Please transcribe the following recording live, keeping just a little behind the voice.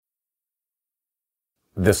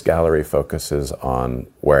This gallery focuses on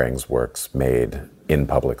Wearing's works made in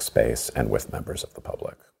public space and with members of the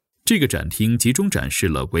public. 这个展厅集中展示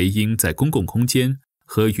了韦英在公共空间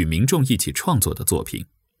和与民众一起创作的作品。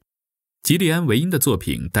吉利安·韦英的作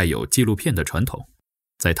品带有纪录片的传统，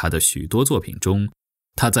在他的许多作品中，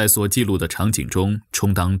他在所记录的场景中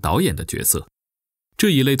充当导演的角色。这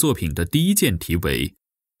一类作品的第一件题为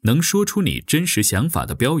能说出你真实想法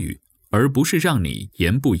的标语，而不是让你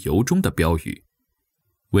言不由衷的标语。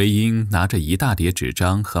韦英拿着一大叠纸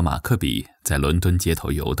张和马克笔在伦敦街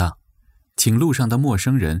头游荡，请路上的陌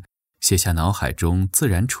生人写下脑海中自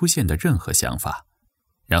然出现的任何想法，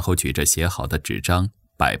然后举着写好的纸张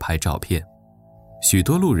摆拍照片。许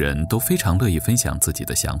多路人都非常乐意分享自己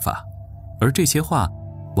的想法，而这些话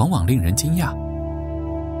往往令人惊讶。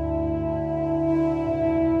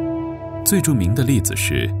最著名的例子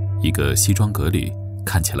是一个西装革履，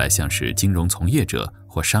看起来像是金融从业者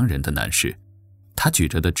或商人的男士，他举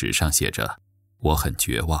着的纸上写着我很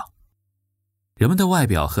绝望。人们的外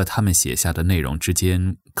表和他们写下的内容之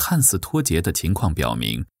间看似脱节的情况表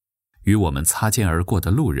明，与我们擦肩而过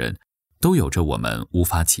的路人都有着我们无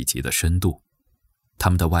法企及的深度。他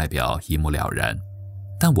们的外表一目了然，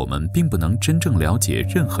但我们并不能真正了解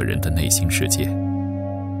任何人的内心世界。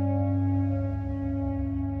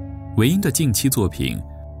韦英的近期作品《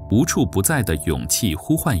无处不在的勇气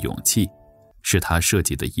呼唤勇气》是他设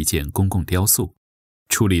计的一件公共雕塑，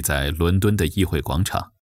矗立在伦敦的议会广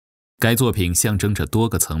场。该作品象征着多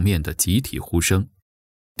个层面的集体呼声。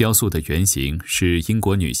雕塑的原型是英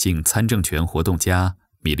国女性参政权活动家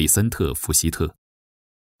米利森特·福希特，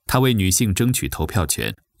她为女性争取投票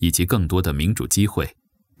权以及更多的民主机会，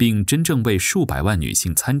并真正为数百万女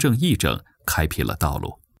性参政议政开辟了道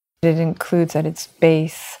路。It includes at its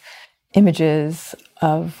base images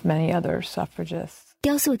of many other suffragists.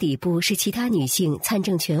 雕塑底部是其他女性参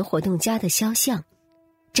政权活动家的肖像，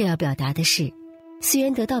这要表达的是，虽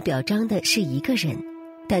然得到表彰的是一个人，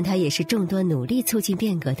但他也是众多努力促进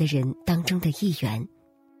变革的人当中的一员。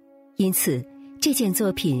因此，这件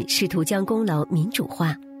作品试图将功劳民主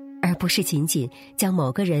化，而不是仅仅将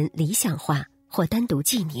某个人理想化或单独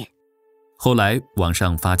纪念。后来，网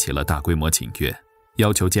上发起了大规模请愿，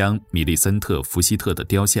要求将米利森特·福希特的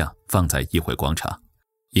雕像放在议会广场。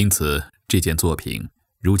因此，这件作品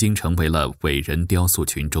如今成为了伟人雕塑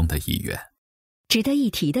群中的一员。值得一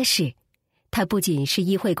提的是，它不仅是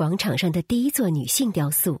议会广场上的第一座女性雕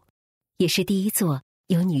塑，也是第一座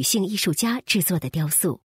由女性艺术家制作的雕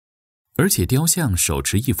塑。而且雕像手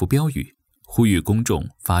持一幅标语，呼吁公众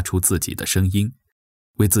发出自己的声音，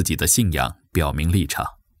为自己的信仰表明立场，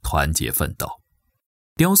团结奋斗。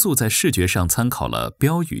雕塑在视觉上参考了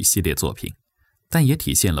标语系列作品，但也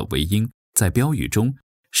体现了韦英在标语中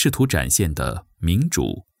试图展现的民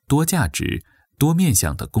主、多价值、多面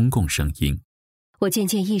向的公共声音。我渐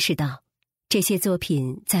渐意识到，这些作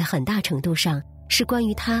品在很大程度上是关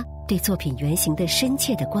于他对作品原型的深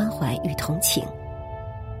切的关怀与同情。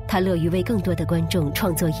他乐于为更多的观众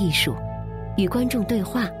创作艺术，与观众对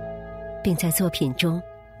话，并在作品中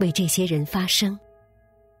为这些人发声。